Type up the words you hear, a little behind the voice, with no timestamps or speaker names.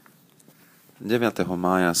9.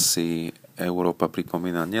 mája si Európa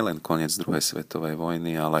pripomína nielen koniec druhej svetovej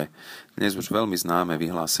vojny, ale dnes už veľmi známe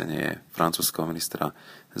vyhlásenie francúzskeho ministra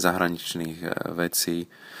zahraničných vecí,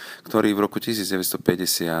 ktorý v roku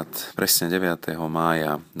 1950, presne 9.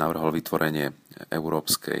 mája, navrhol vytvorenie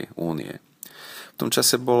Európskej únie. V tom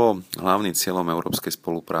čase bolo hlavným cieľom európskej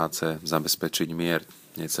spolupráce zabezpečiť mier,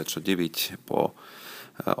 nie sa čo diviť po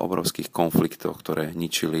obrovských konfliktoch, ktoré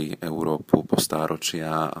ničili Európu po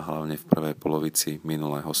stáročia a hlavne v prvej polovici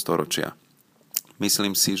minulého storočia.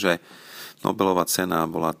 Myslím si, že Nobelová cena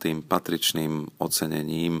bola tým patričným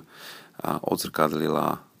ocenením a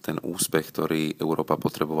odzrkadlila ten úspech, ktorý Európa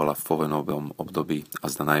potrebovala v povojnovom období a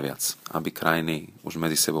zda najviac. Aby krajiny už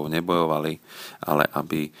medzi sebou nebojovali, ale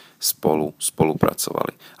aby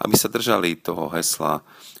spolupracovali. Aby sa držali toho hesla,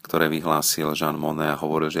 ktoré vyhlásil Jean Monnet a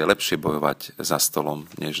hovoril, že je lepšie bojovať za stolom,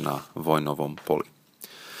 než na vojnovom poli.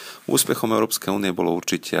 Úspechom Európskej únie bolo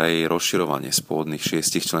určite aj rozširovanie z pôvodných 6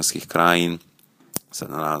 členských krajín.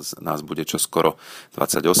 Nás bude čoskoro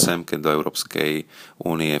 28, keď do Európskej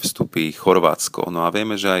únie vstupí Chorvátsko. No a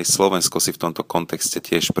vieme, že aj Slovensko si v tomto kontexte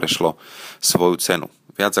tiež prešlo svoju cenu.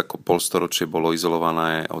 Viac ako polstoročie bolo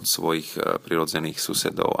izolované od svojich prirodzených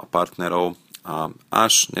susedov a partnerov a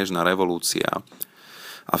až nežná revolúcia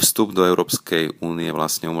a vstup do Európskej únie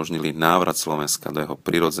vlastne umožnili návrat Slovenska do jeho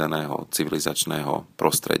prirodzeného civilizačného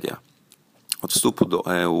prostredia. Od vstupu do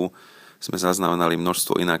EÚ sme zaznamenali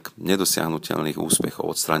množstvo inak nedosiahnuteľných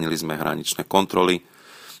úspechov. Odstránili sme hraničné kontroly,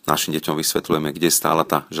 našim deťom vysvetľujeme, kde stála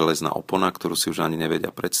tá železná opona, ktorú si už ani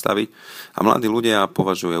nevedia predstaviť. A mladí ľudia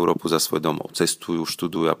považujú Európu za svoj domov. Cestujú,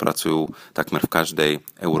 študujú a pracujú takmer v každej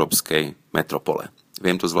európskej metropole.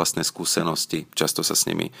 Viem to z vlastnej skúsenosti, často sa s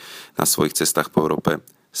nimi na svojich cestách po Európe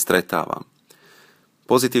stretávam.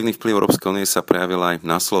 Pozitívny vplyv Európskej únie sa prejavil aj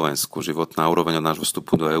na Slovensku. Životná úroveň od nášho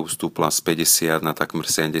vstupu do EÚ stúpla z 50 na takmer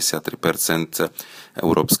 73%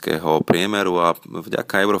 európskeho priemeru a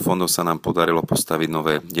vďaka eurofondov sa nám podarilo postaviť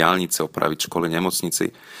nové diaľnice, opraviť školy,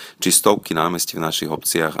 nemocnici či stovky námestí v našich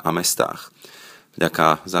obciach a mestách.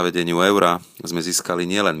 Vďaka zavedeniu eura sme získali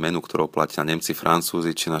nielen menu, ktorou platia Nemci,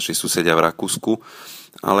 Francúzi či naši susedia v Rakúsku,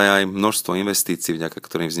 ale aj množstvo investícií, vďaka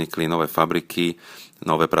ktorým vznikli nové fabriky,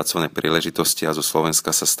 nové pracovné príležitosti a zo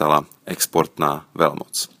Slovenska sa stala exportná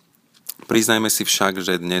veľmoc. Priznajme si však,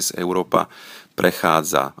 že dnes Európa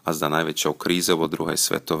prechádza azda najväčšou krízou od druhej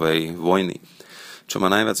svetovej vojny. Čo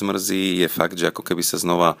ma najviac mrzí, je fakt, že ako keby sa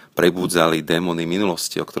znova prebúdzali démony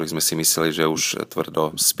minulosti, o ktorých sme si mysleli, že už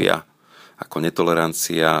tvrdo spia. Ako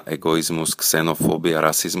netolerancia, egoizmus, xenofóbia,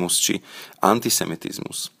 rasizmus či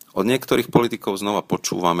antisemitizmus. Od niektorých politikov znova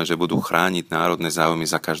počúvame, že budú chrániť národné záujmy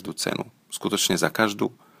za každú cenu. Skutočne za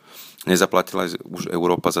každú? Nezaplatila už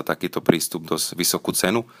Európa za takýto prístup dosť vysokú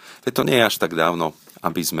cenu? Veď to nie je až tak dávno,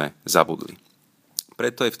 aby sme zabudli.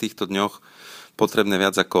 Preto je v týchto dňoch potrebné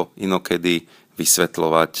viac ako inokedy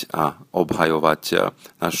vysvetľovať a obhajovať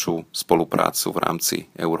našu spoluprácu v rámci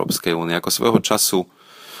Európskej únie. Ako svojho času,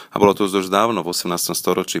 a bolo to už dosť dávno, v 18.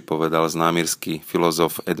 storočí povedal známyrsky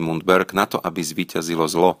filozof Edmund Burke, na to, aby zvíťazilo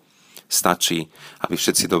zlo, stačí, aby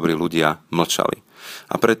všetci dobrí ľudia mlčali.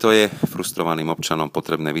 A preto je frustrovaným občanom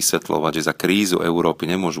potrebné vysvetľovať, že za krízu Európy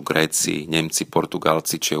nemôžu Gréci, Nemci,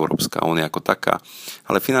 Portugálci či Európska únia ako taká,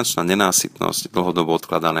 ale finančná nenásytnosť, dlhodobo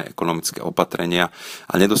odkladané ekonomické opatrenia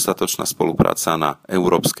a nedostatočná spolupráca na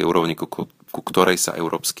európskej úrovni, ku ktorej sa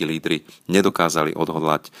európski lídri nedokázali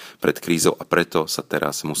odhodlať pred krízou a preto sa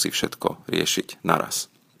teraz musí všetko riešiť naraz.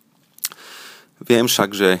 Viem však,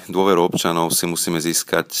 že dôveru občanov si musíme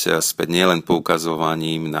získať späť nielen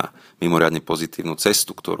poukazovaním na mimoriadne pozitívnu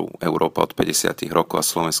cestu, ktorú Európa od 50. rokov a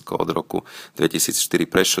Slovensko od roku 2004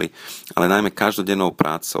 prešli, ale najmä každodennou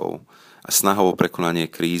prácou a snahou o prekonanie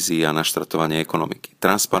krízy a naštartovanie ekonomiky.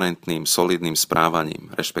 Transparentným, solidným správaním,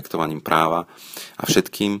 rešpektovaním práva a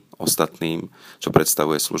všetkým ostatným, čo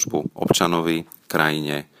predstavuje službu občanovi,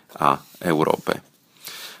 krajine a Európe.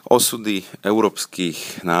 Osudy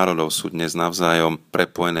európskych národov sú dnes navzájom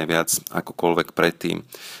prepojené viac akokoľvek predtým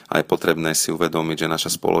a je potrebné si uvedomiť, že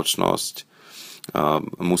naša spoločnosť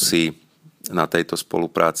musí na tejto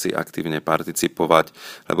spolupráci aktívne participovať,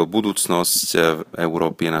 lebo budúcnosť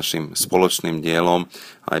Európy je našim spoločným dielom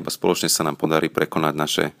a iba spoločne sa nám podarí prekonať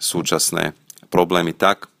naše súčasné problémy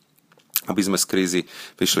tak, aby sme z krízy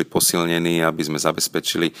vyšli posilnení, aby sme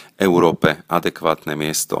zabezpečili Európe adekvátne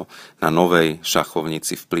miesto na novej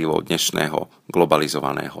šachovnici vplyvov dnešného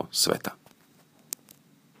globalizovaného sveta.